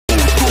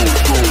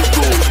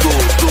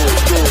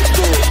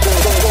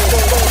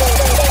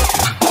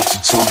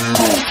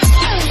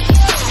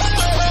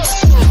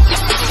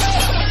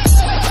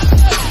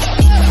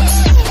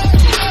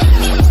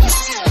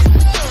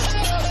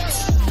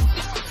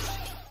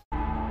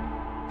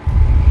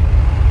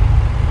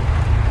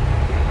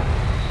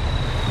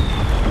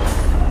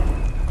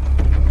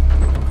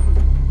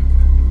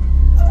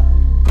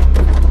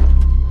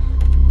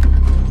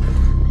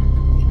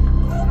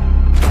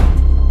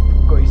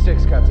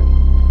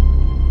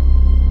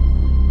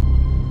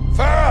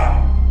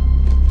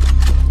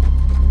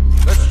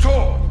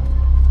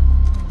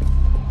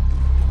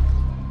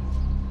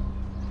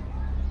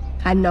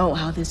I know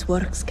how this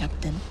works,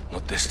 Captain.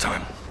 Not this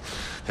time.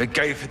 They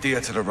gave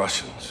Hadir to the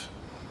Russians.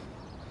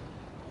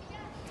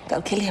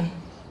 They'll kill him.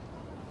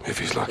 If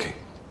he's lucky.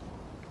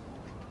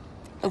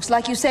 Looks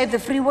like you saved the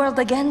free world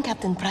again,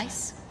 Captain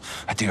Price.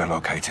 Hadir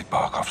located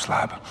Barkov's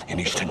lab in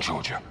eastern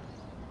Georgia.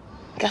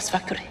 Gas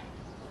factory.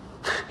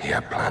 He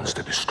had plans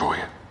to destroy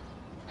it.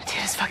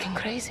 Hadir is fucking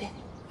crazy.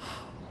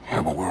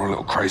 Yeah, but we're a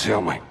little crazy,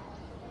 aren't we?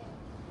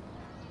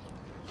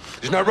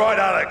 Isn't that right,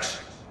 Alex?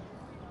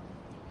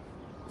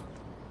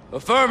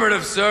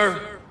 Affirmative,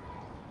 sir.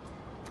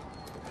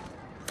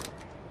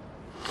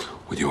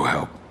 With your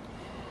help,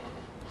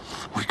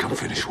 we can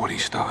finish what he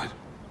started.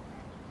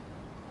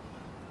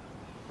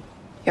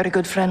 You're a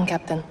good friend,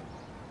 Captain.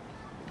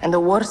 And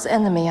the worst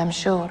enemy, I'm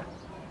sure.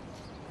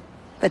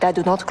 But I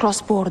do not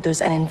cross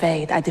borders and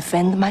invade. I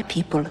defend my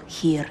people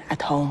here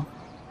at home.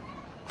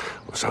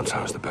 Well,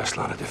 sometimes the best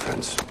line of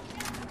defense.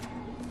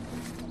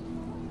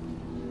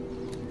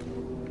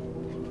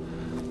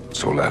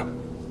 It's all there.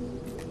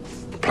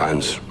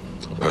 Plans,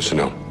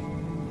 personnel.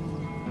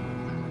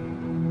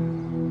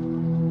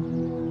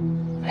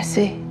 I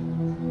see.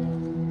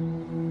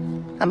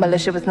 A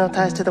militia with no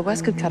ties to the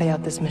West could carry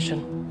out this mission.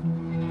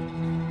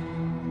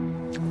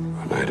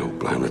 And they'd all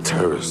blame the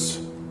terrorists,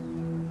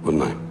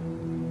 wouldn't they?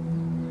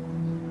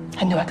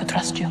 I knew I could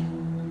trust you.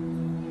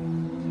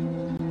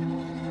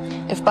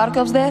 If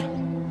Barkov's there,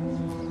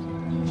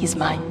 he's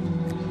mine.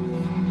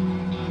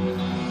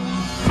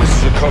 This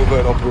is a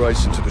covert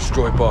operation to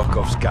destroy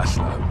Barkov's gas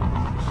lab.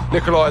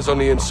 Nikolai's on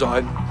the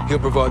inside. He'll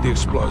provide the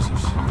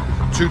explosives.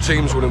 2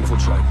 teams will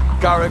infiltrate.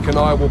 Garrick and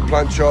I will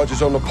plant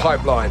charges on the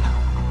pipeline.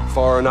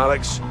 Farah and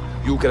Alex,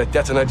 you'll get a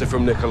detonator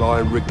from Nikolai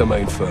and rig the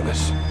main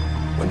furnace.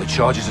 When the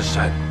charges are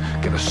set,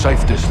 get a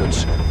safe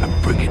distance and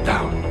bring it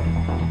down.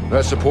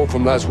 That support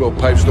from Laswell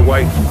paves the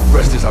way. The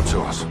rest is up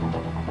to us.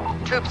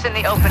 Troops in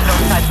the open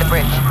north side of the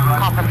bridge.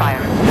 Copper fire.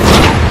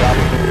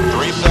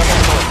 3-7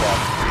 northbound.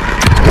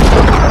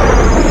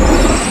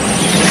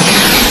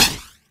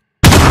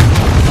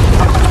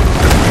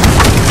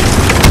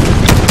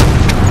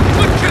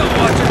 Good kill,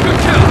 Watcher, good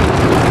kill!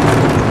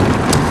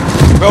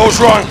 Bell's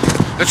rung.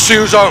 Let's see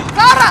who's on.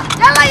 Farah!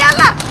 Yalla,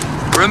 yalla!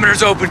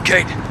 Perimeter's open,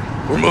 Kate.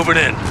 We're moving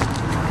in.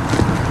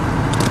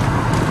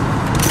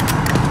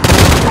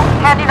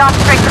 Handing off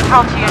straight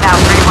control to you now,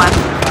 3-1.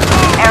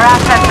 Air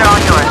assets are all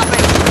yours.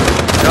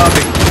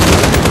 Copy.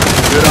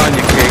 Good on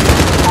you, Kate.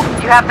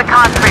 You have the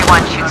con,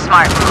 3-1. Shoot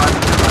smart.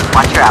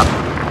 Watch her out.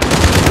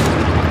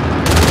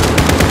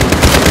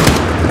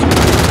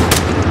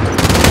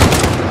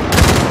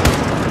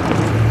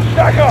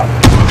 Back up!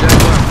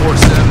 Jaguar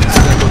 4-7,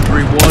 Stapo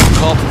 3-1,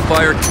 call for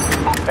fire.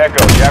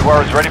 Echo,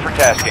 Jaguar is ready for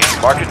tasking.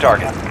 Mark your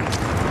target.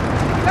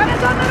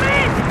 Gunners on the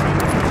ring!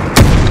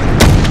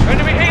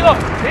 Enemy helo!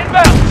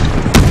 Inbound!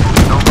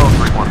 Don't go,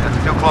 3-1. That's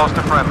too close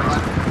to friendlies.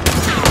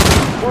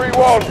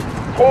 3-1.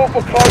 Call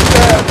for close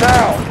air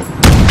now.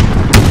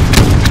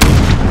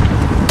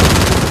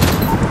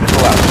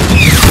 Missile out.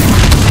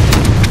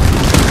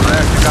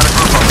 Reactor got a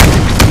group up.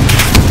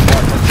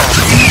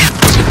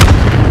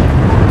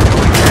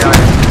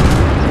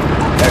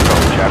 Echo,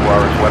 Jaguar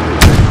is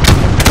weapons.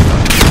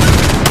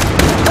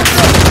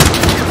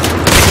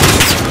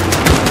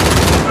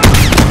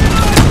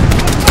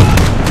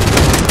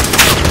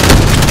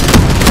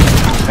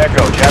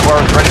 Echo, Jaguar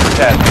is ready for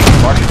tasking.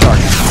 Mark your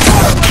target.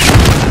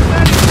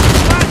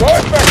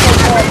 Right back on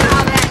target.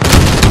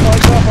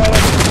 Lights up,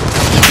 Alex.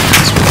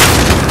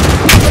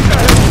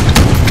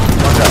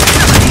 Watch out.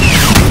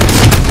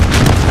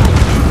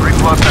 3+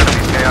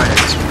 enemies KIA.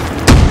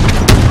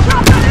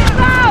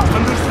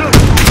 Understood.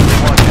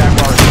 1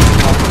 Jaguar is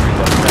off the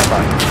reload. Stand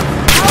by.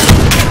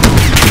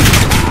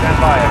 Stand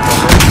by, Echo.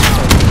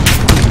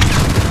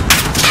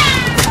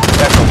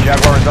 Echo,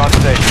 Jaguar is on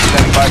station.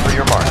 Standing by for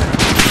your mark.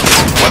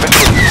 Weapons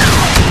with you.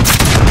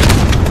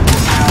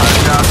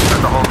 Down,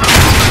 send the whole group.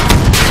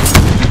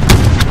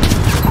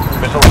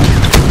 Missile out.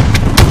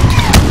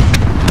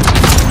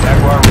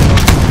 Jaguar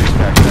reloading.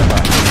 Stand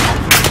by.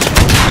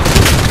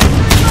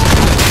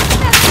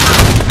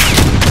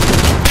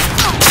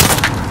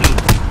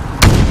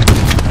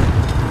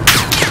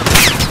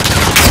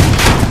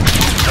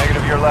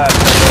 Negative your last.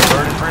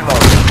 Bird is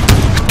reloaded.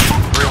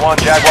 3-1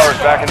 Jaguar is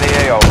back in the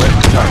AO. Ready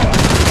for target.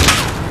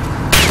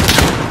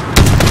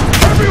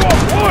 Everyone,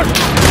 push!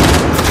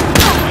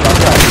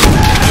 Shots out.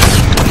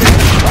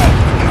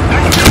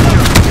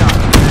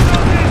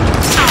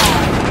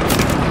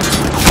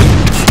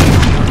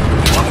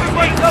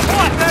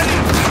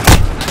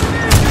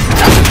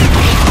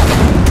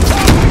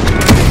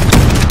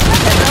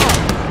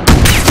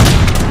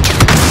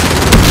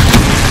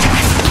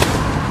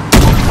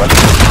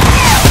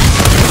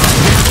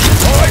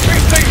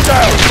 RAPC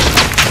down!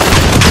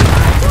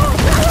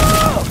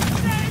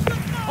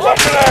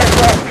 Russian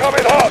aircraft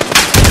coming up!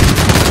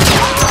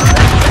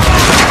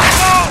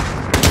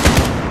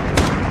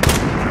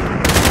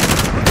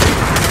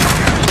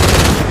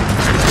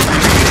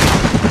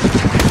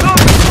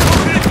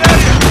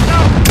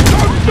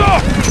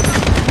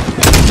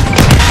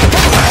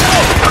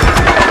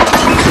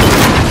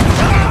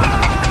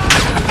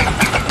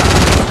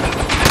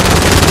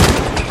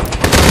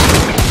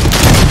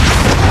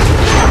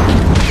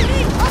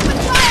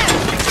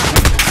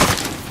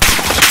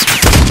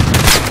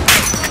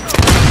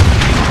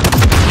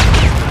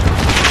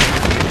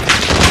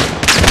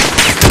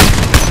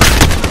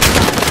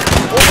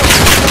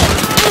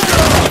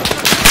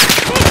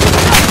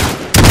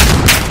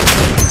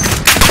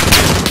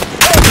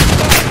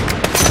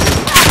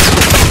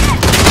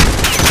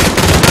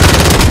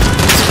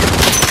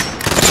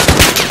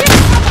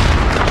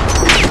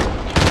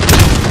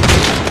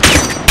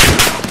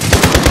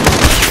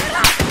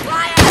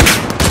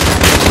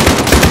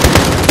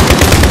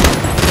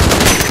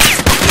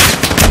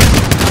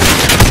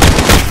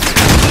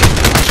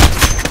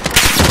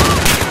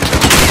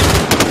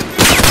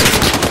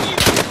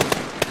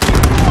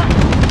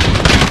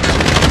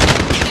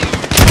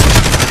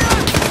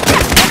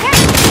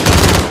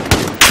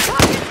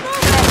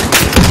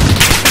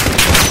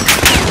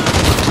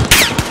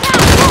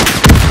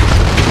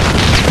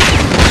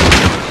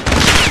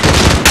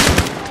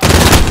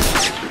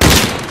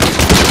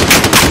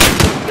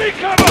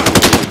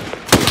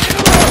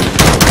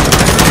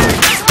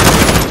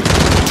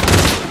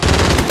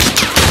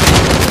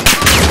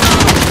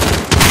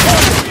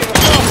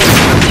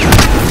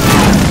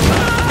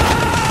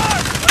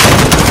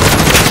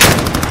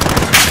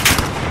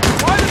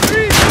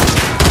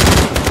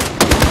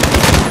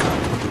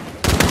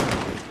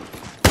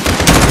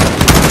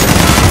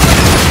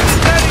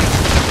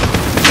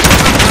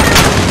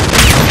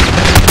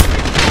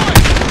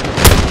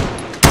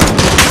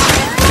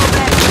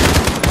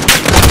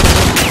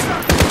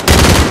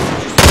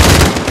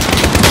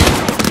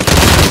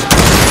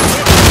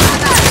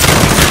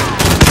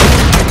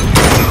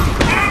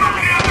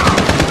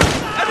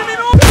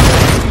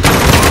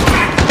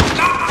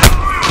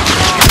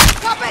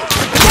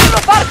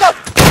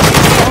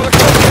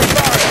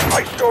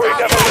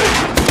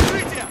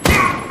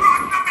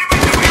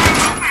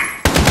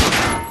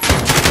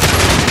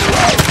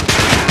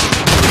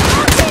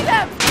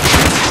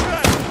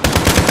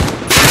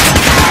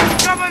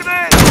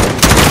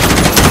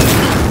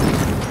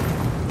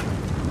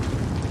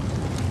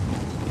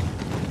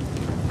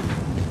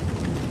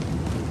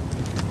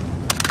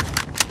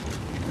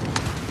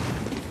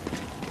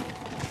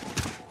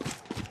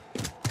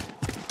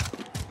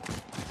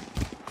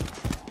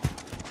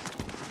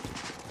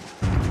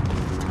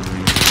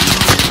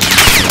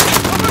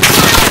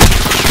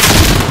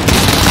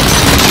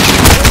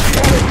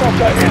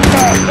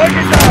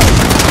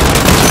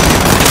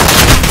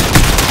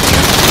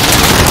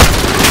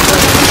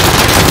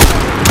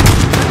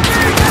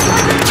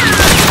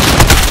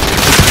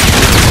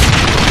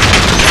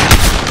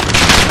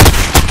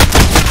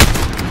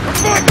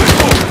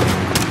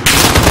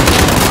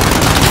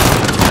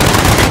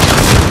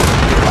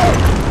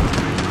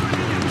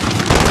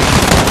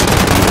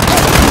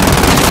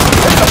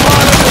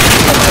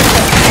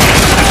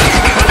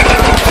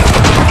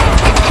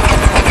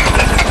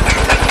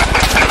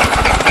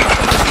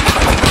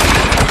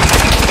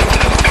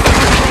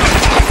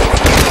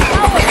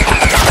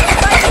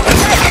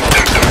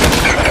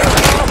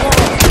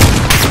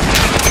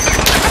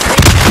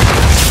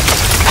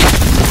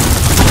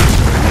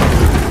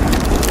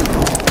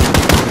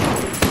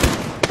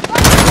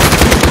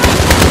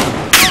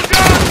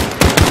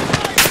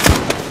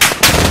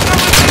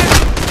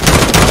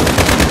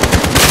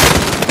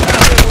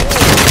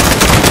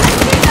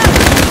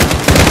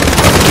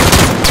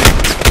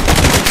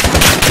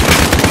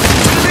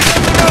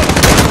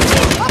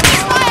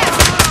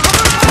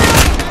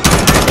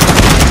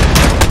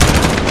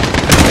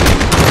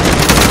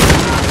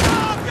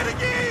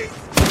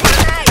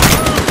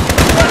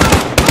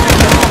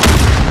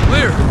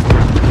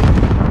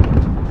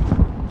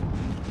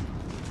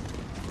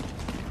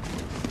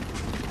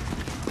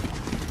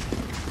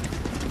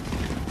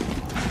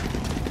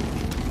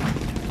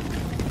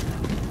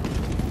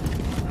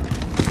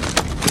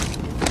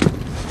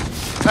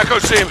 Echo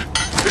team,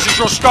 this is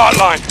your start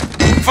line.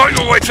 Fight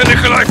your way to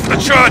Nikolai for the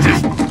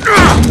charges.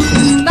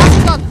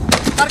 That's done.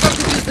 Gotta go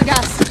to use the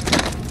gas.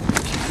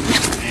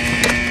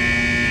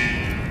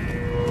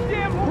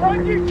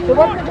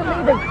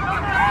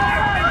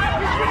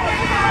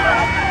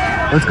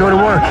 Let's go to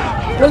work.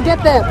 We'll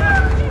get there.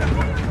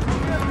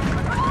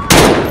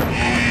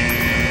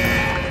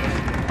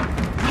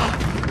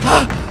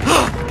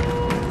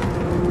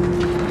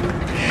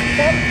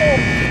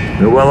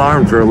 They're well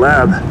armed for a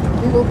lab.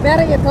 We will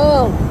bury it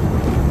all.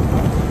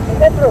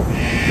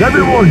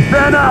 Everyone,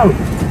 fan out!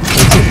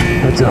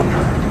 Heads up.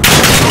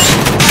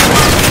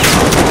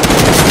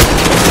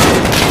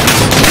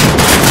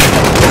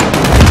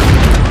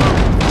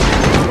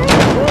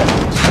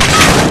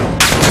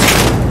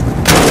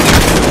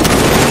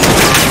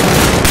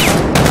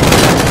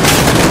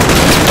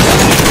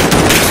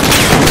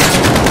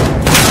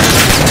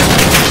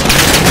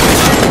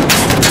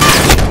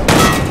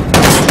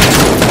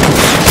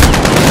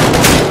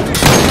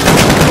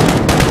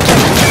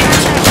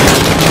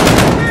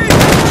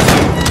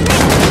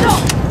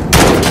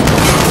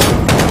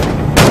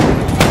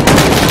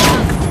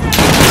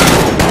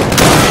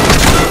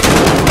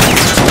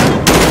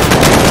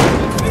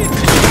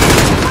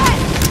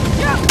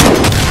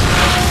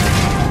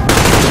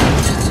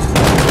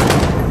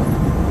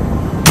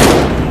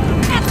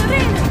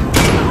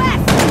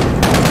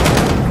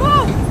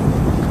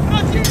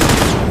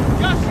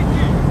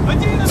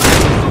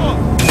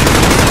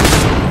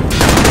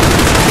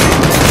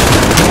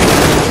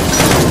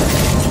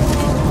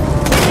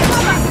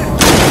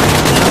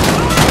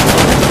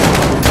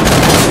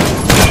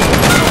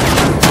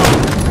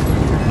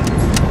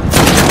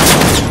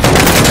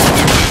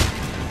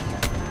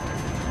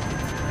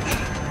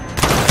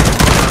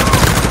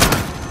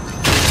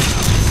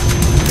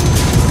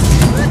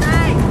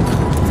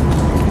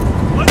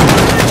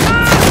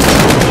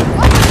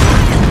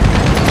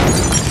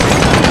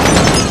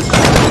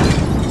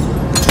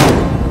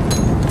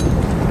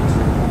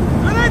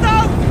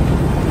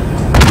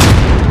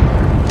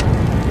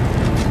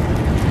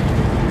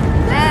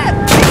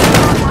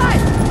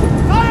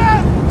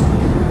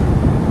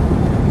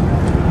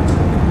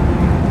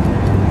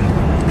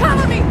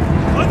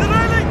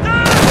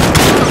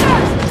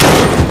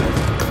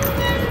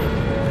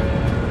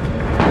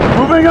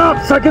 Moving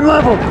up, second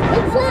level.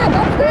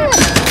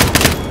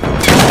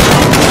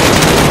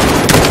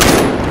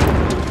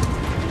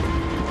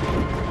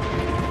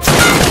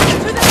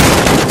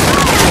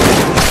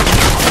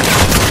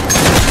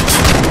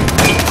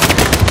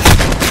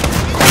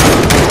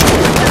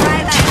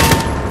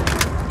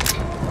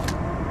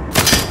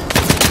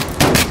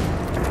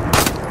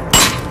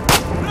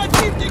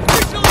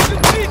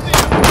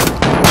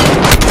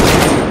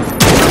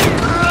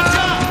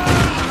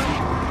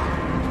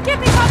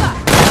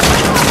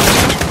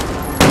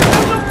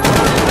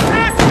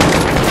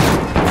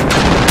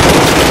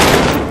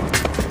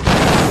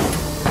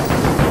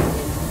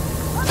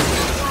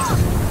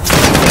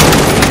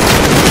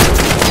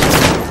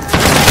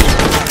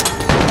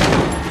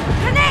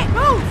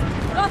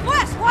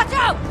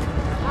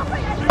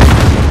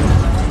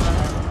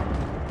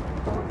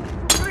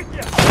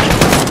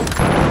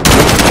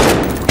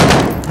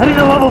 Heading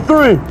to level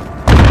 3!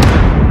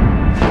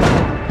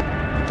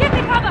 Give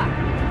me cover!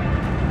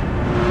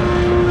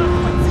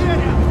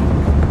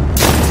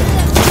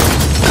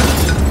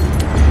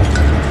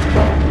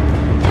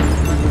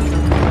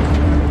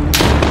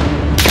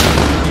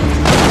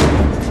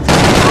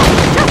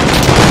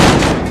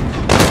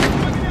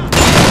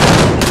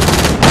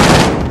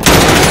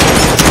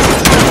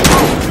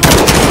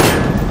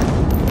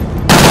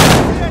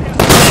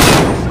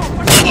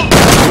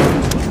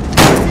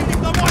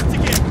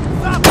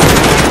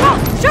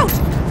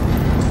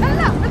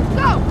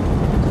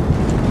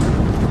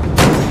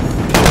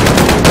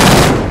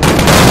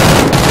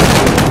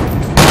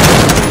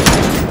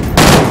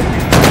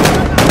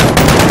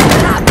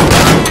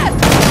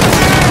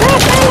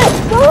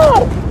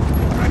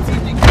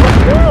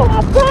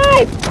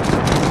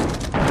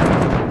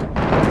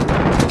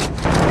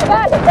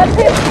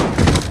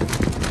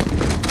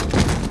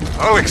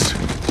 Alex!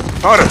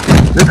 Farah!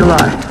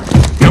 Nikolai!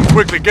 Come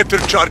quickly, get their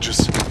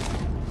charges.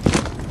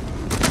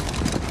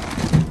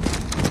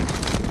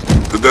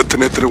 The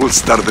detonator will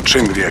start the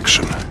chain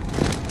reaction.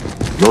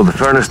 Load the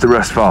furnace, the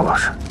rest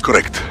follows.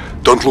 Correct.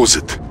 Don't lose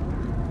it.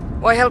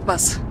 Why help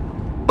us?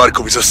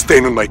 Barkov is a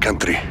stain on my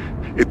country.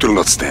 It will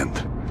not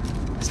stand.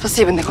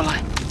 Спасибо,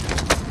 Nikolai.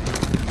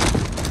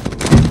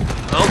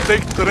 I'll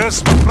take the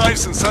rest with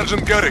Price and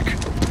Sergeant Garrick.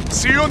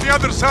 See you on the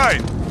other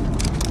side!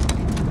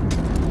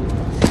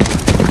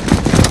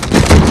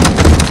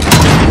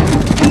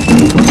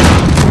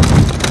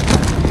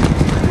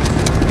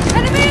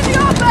 Enemy in the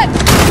open!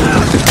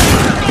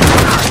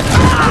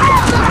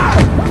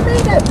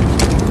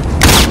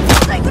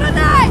 Take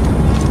grenade!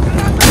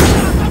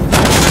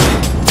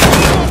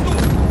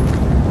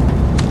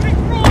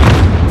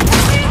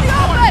 Enemy in the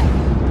open!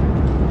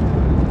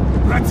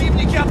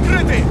 Противники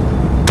открыты!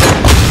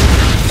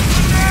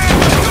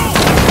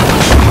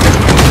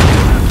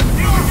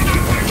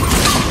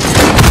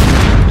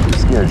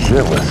 Scared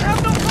shitless.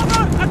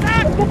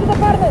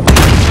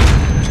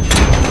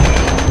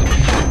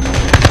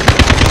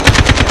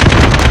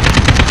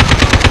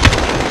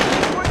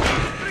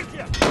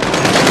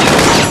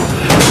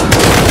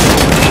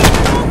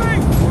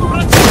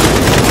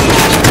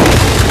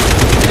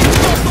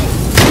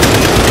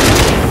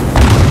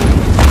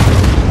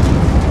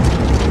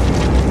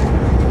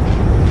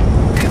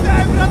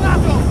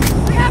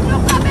 We have no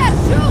cover!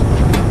 Shoot!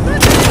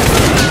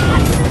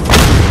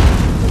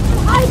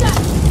 Hide us!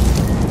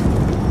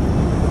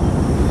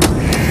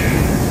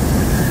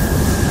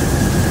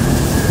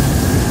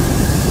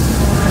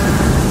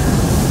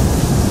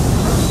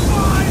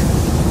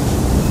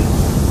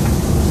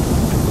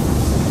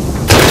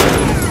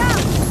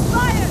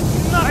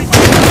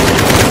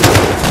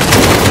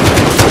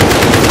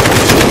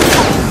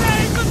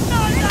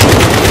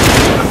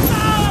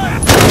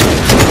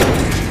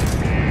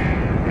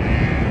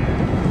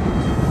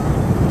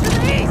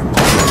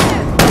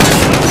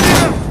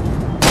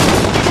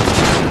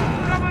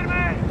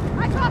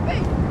 I copy!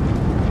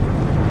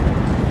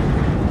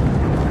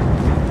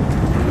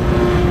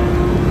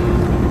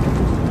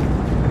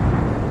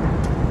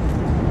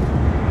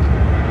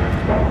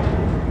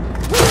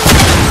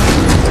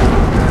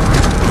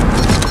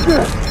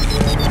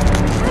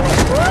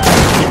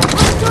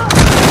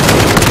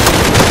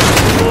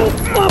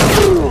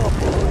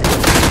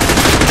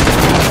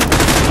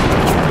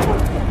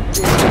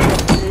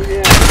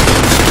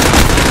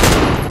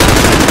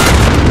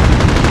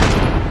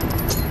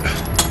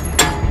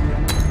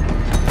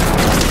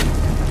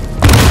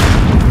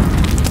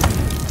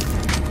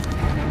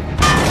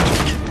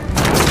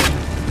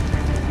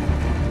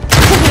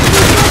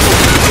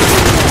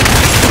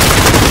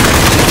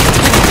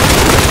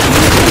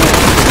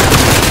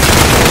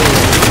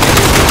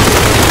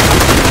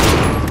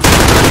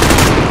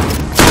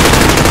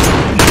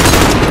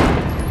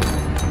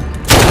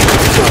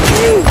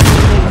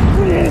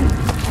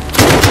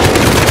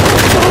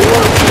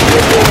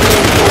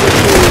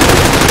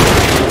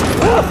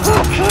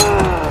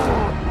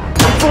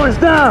 Boys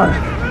down!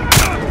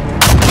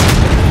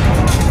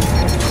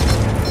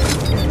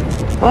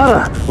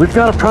 Farah, we've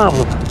got a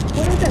problem.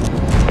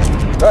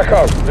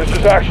 Echo, this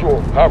is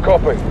Actual. How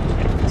copy?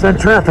 Send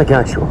traffic,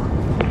 Actual.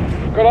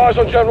 Got eyes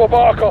on General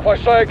Barkov. I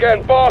say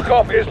again,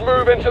 Barkov is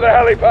moving to the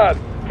helipad.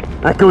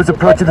 Echo is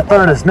approaching the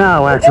furnace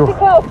now, Actual.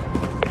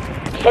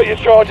 Set your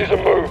charges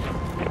and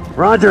move.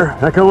 Roger,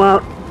 Echo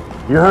out.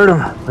 You heard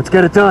him. Let's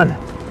get it done.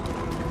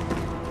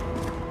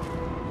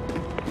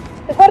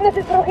 The furnace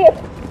is through here.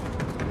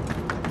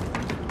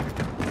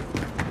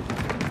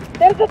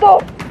 There's the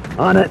door.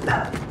 On it.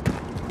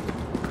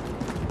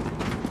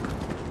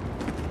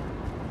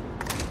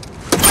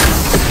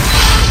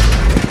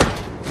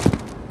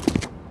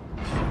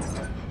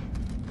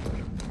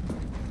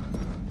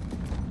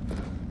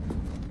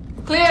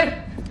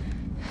 Clear!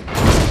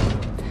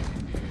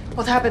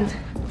 What happened?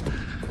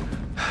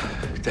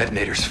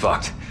 Detonator's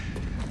fucked.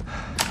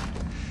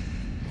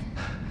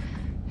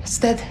 It's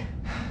dead.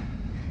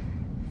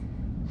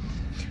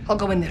 I'll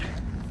go in there.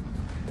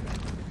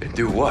 And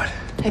do what?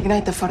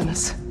 Ignite the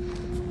furnace.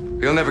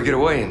 You'll never get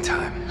away in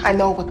time. I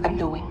know what I'm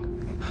doing.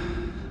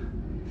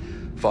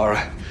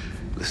 Farah,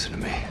 listen to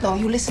me. No,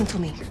 you listen to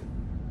me.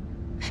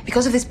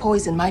 Because of this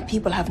poison, my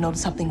people have known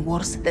something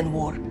worse than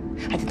war.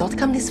 I did not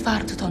come this far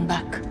to turn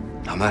back.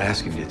 I'm not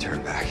asking you to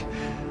turn back.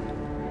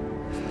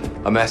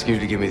 I'm asking you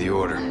to give me the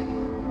order.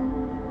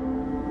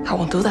 I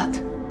won't do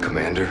that.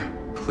 Commander,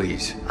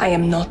 please. I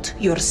am not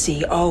your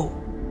CO.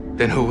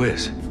 Then who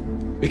is?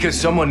 Because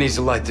someone needs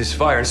to light this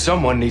fire and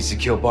someone needs to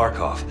kill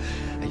Barkov.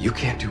 And you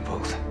can't do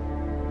both.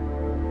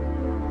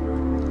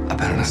 I've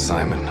been on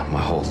assignment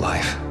my whole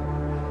life.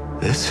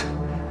 This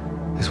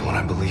is what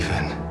I believe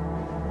in.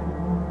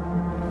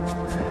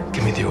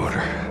 Give me the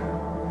order.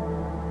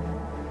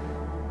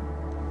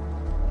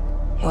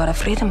 You are a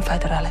freedom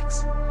fighter,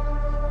 Alex.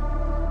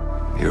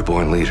 You're a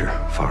born leader,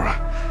 Farah.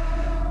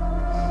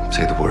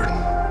 Say the word.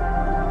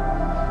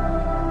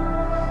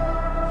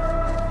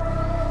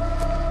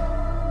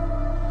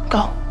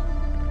 Go.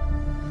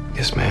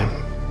 Yes, ma'am.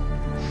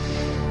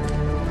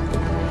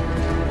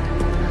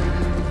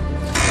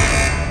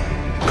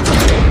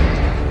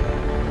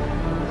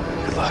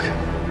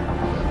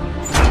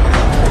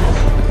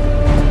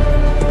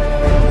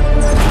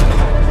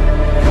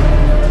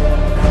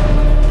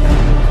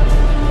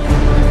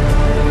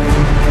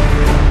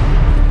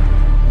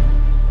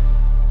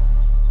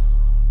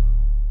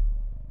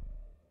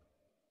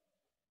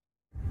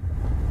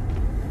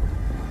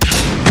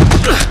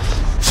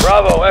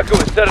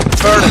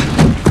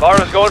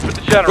 Going for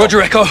the general.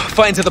 Roger, Echo.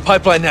 Fighting to the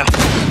pipeline now.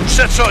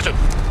 Set, Sergeant.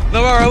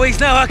 No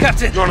ROEs now, huh,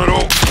 Captain? Not at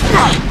all.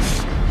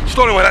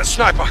 Stolen with that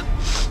sniper.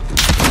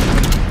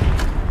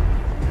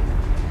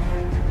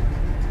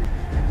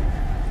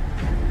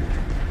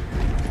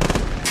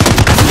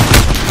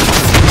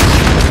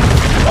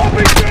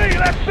 RPG,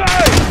 let's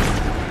say!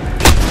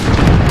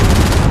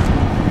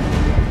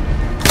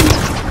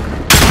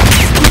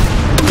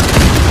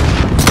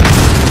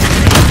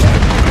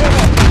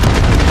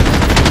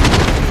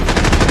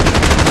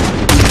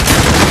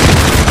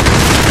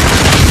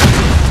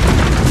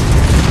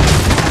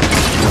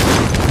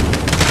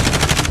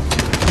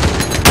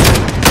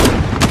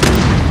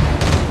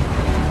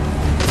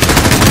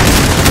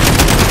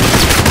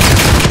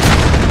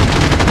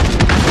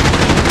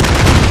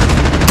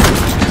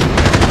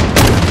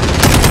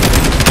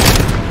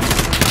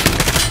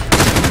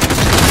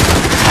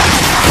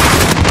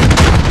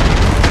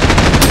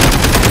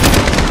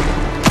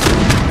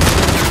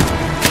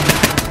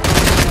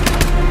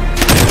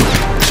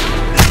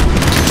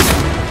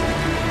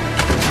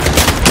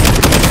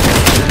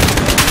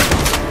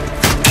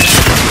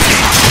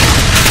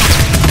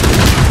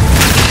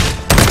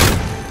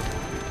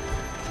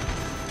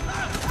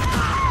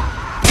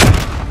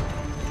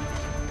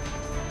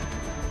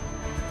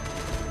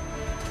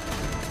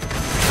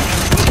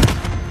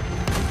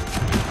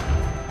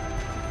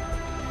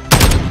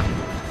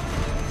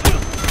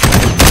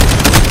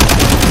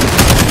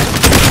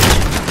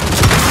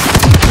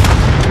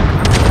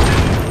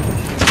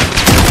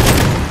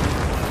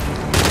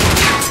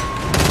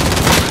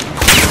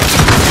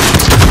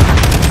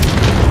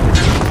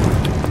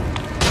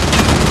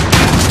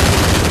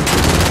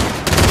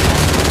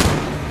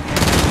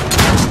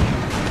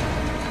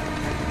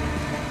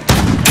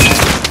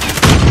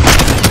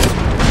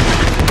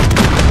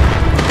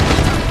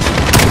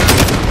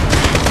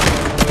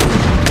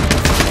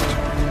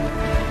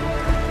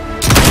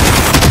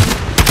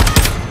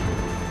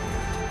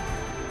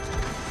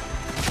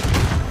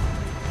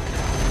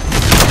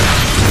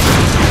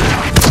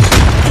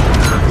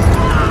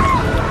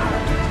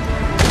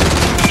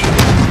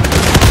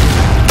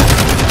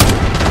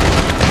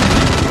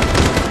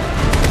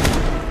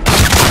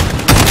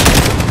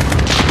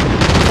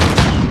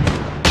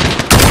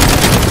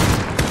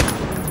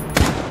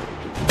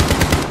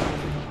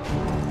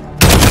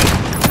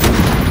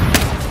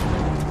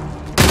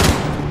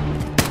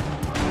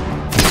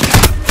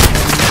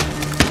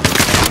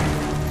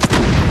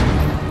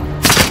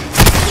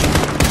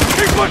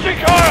 Pushing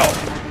Kyle!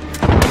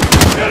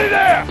 Get in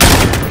there!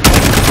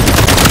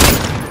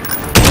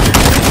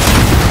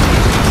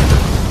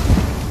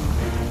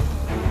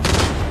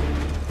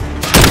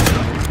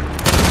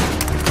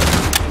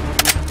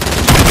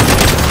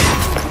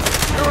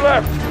 To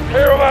left!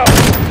 Clear him out!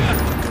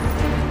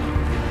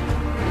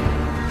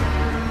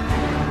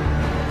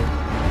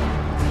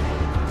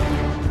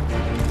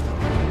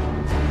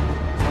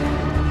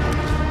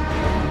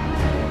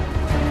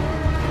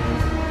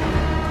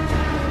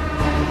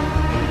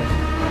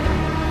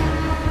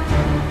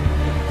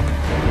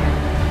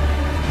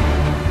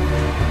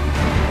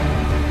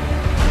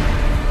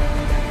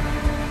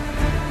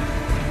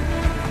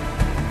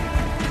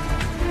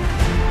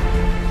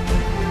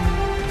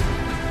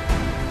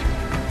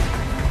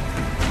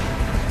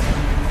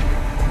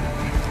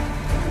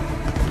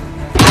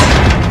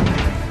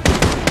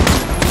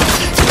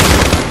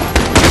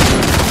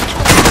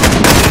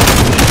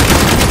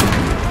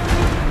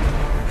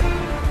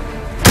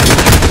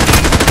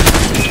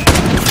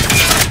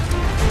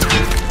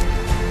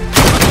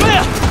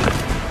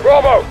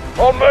 Bravo,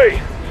 on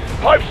me.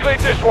 Pipes lead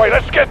this way.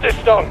 Let's get this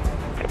done.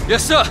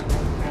 Yes, sir.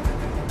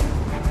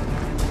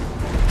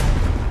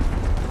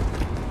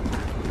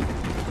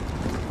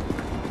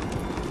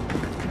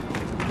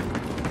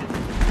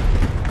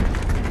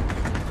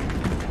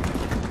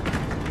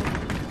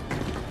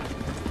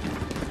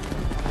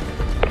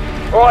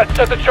 All right,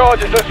 set the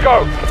charges. Let's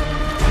go.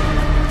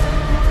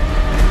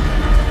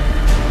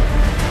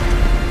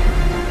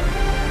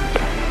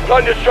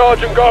 Plan your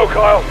charge and go,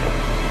 Kyle.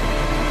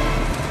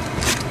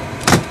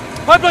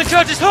 Pipeline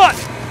charge is hot!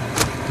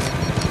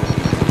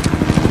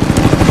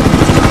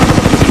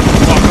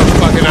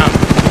 Fucking out.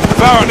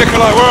 Barra,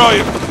 Nikolai, where are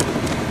you?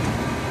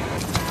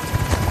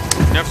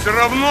 Мне все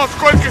равно,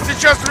 сколько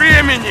сейчас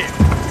времени!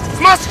 С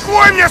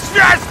Москвой мне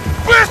связь!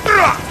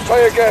 Быстро!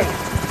 Say again.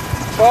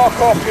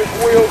 Barkov is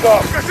wheeled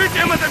up. Скажите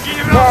им это,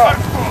 генерал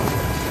Барков!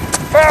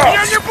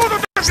 Меня не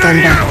будут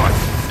игнорировать!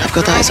 I've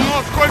got eyes on. Все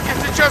равно, сколько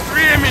сейчас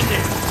времени!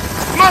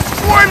 С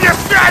Москвой мне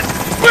связь!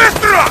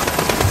 Быстро!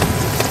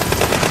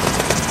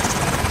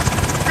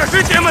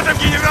 Скажите им это,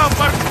 генерал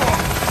Барков!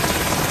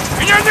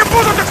 Меня не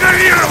будут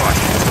игнорировать!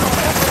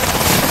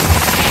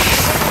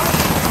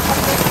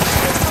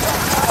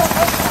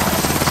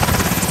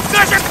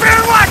 Значит,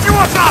 прервать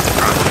его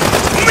завтра!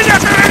 У меня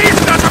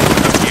террористы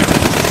атакуют всех!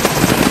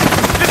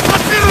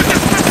 Дислоцируйте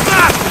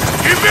спецназ!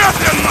 И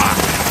медленно!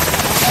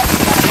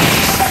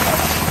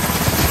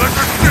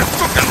 Слышишь ты,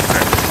 сукинцы!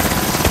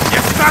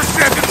 Я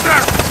старший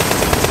офицер!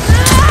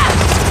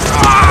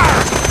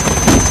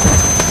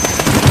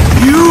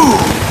 You!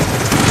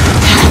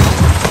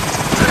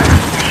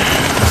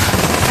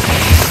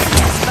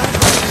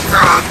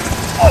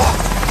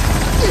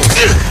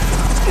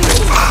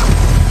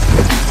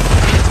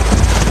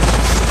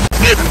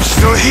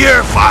 Still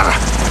here, Farah.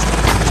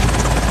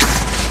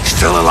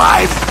 Still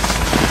alive.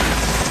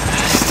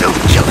 Still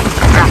killing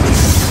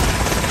rats.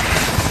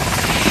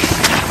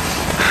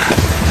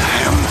 I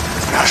am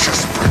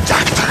Russia's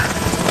protector.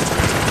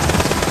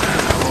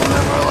 I will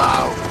never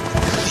allow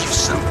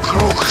thieves and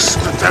crooks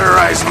to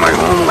terrorize my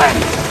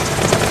homeland.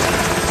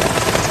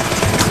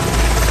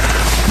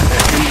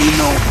 There can be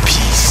no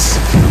peace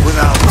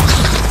without...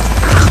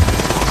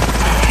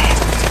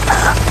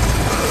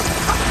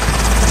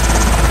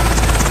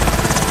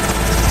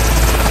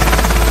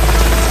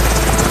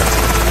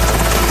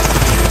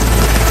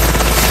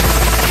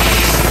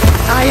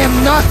 I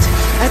am not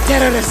a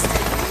terrorist.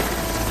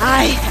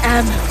 I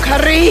am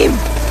Karim.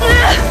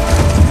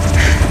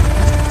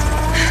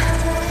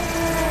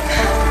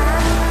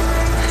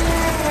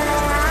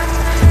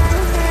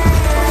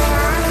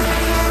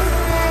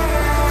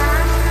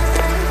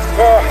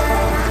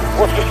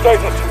 What's the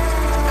status?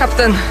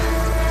 Captain,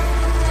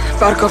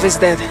 Barkov is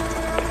dead.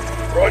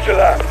 Roger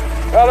that.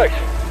 Alex,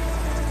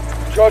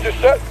 charges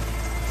set?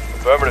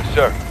 Affirmative,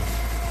 sir.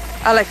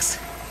 Alex,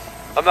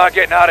 I'm not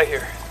getting out of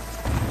here.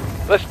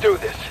 Let's do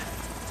this.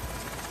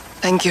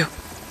 thank you.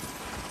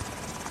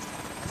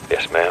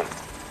 Yes, ma'am.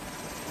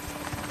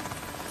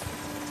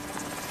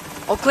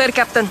 All clear,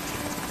 Captain.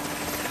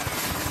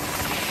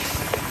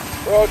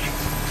 Roger.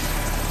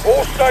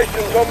 All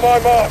stations on my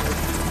mark.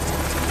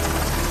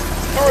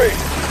 3,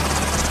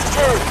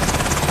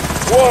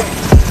 2,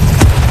 1.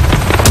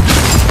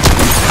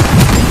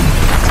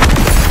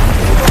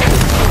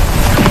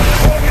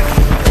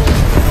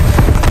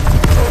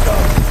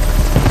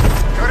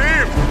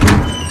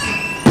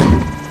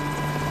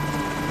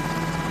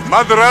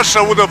 Mother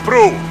Russia would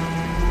approve.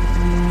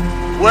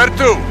 Where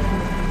to?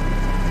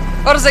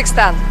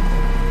 Urzikstan.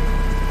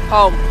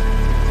 Home.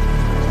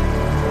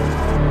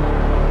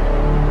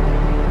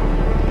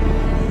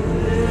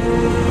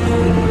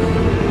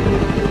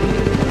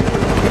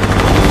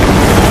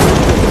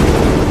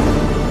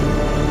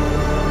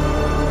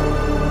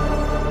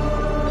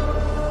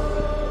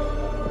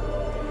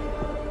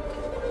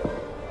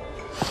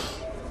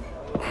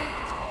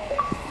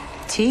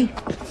 Tea?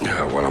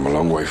 Yeah, well, I'm a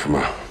long way from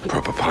a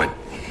proper pint.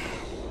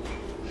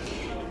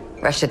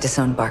 Russia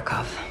disowned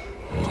Barkov.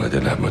 Well, they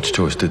didn't have much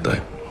choice, did they?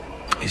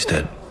 He's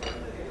dead.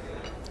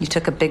 You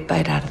took a big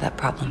bite out of that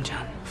problem,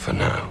 John. For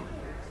now.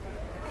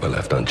 We're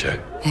left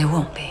unchecked. It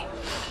won't be.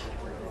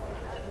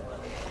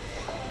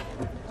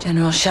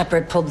 General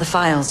Shepard pulled the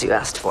files you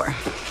asked for.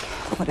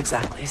 What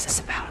exactly is this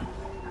about?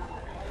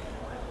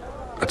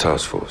 A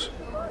task force.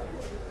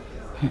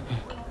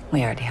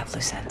 We already have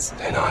loose ends.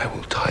 Then I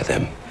will tie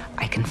them.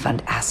 I can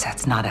fund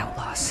assets, not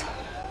outlaws.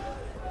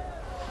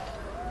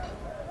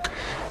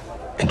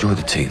 Enjoy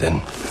the tea,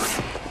 then.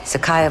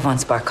 Sakayev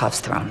wants Barkov's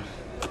throne.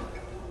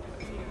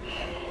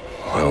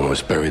 I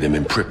almost buried him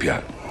in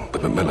Pripyat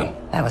with Macmillan.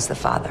 That was the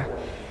father.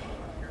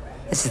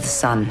 This is the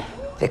son,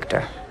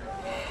 Victor.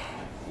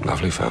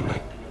 Lovely family.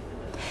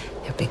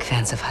 They're big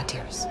fans of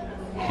Hadir's.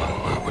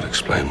 Well, that would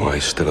explain why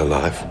he's still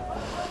alive.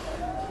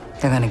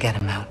 They're gonna get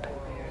him out.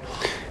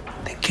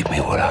 Then give me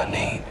what I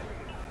need.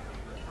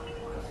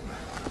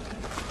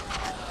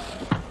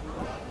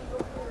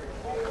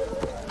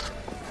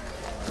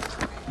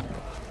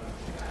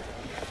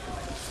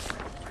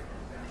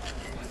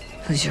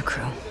 Who's your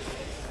crew?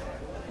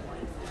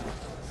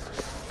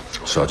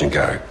 Sergeant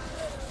Garrick.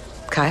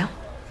 Kyle?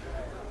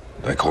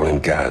 They call him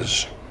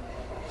Gaz.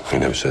 He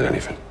never said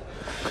anything.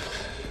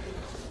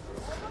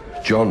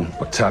 John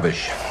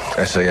McTavish,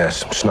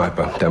 SAS,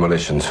 sniper,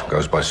 demolitions,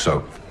 goes by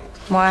SOAP.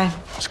 Why?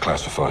 It's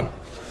classified.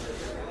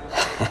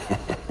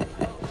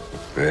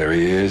 There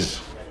he is.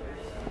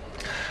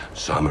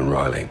 Simon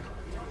Riley.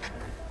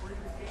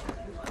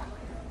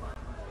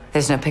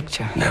 There's no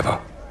picture. Never.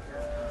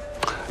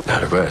 Now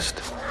the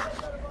rest.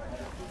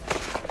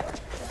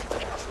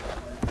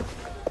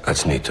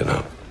 That's neat to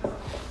know.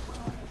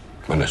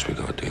 Unless we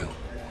got a deal.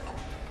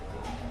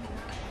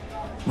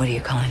 What are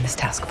you calling this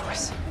task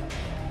force?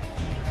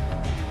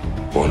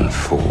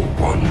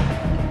 141.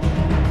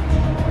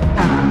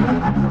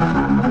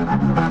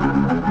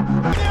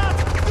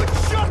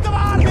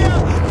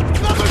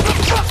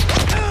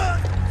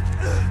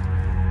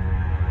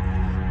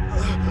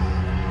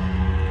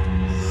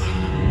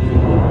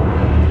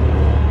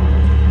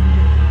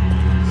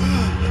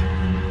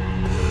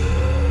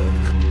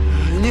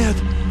 Нет!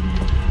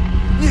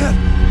 Нет!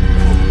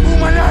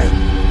 Умоляю!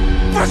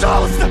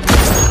 Пожалуйста!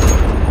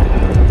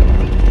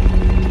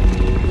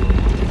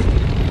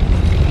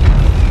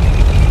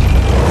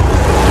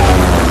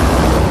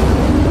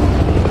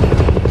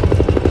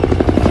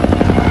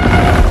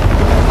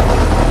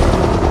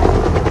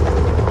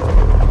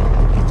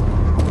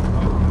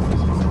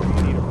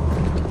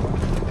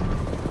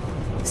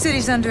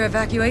 City's under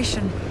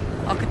evacuation.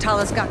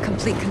 Al-Qatala's got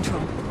complete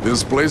control.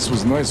 This place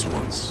was nice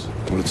once.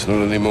 Well, it's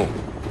not anymore.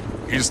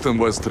 East and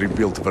West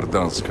rebuilt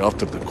Verdansk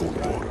after the Cold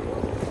War.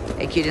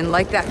 AQ didn't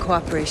like that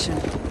cooperation.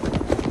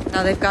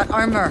 Now they've got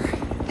armor,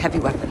 heavy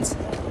weapons.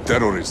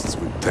 Terrorists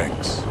with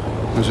tanks.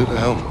 Who's at the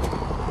helm?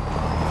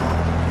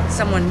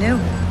 Someone new.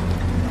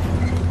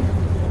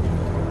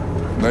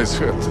 Nice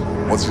hit.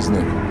 What's his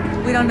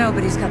name? We don't know,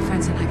 but he's got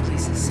friends in high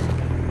places.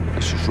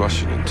 This is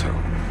Russian intel.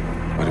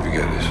 Where did we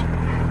get this?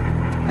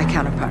 My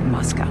counterpart in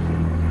Moscow.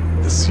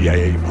 The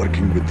CIA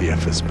working with the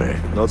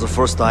FSB. No, it's the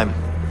first time.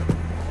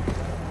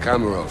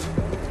 Kamarov.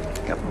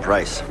 Captain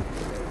Price.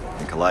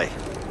 Nikolai.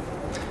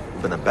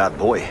 You've been a bad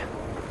boy.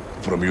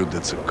 From you,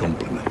 that's a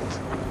compliment.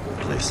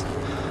 Please.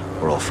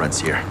 We're all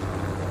friends here.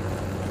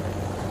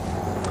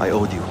 I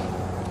owed you.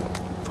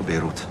 For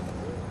Beirut.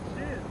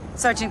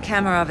 Sergeant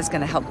Kamarov is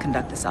going to help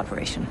conduct this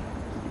operation.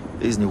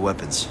 These new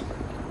weapons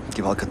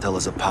give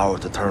Alcatelas the power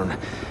to turn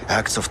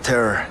acts of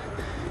terror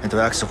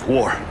into acts of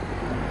war.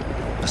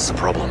 This is a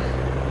problem.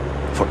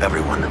 For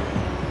everyone.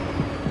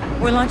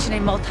 We're launching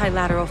a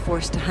multilateral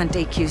force to hunt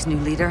AQ's new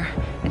leader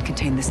and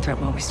contain this threat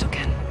while we still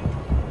can.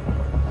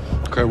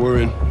 Okay,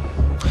 we're in.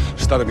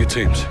 Start up your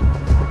teams.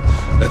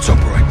 Let's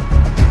operate.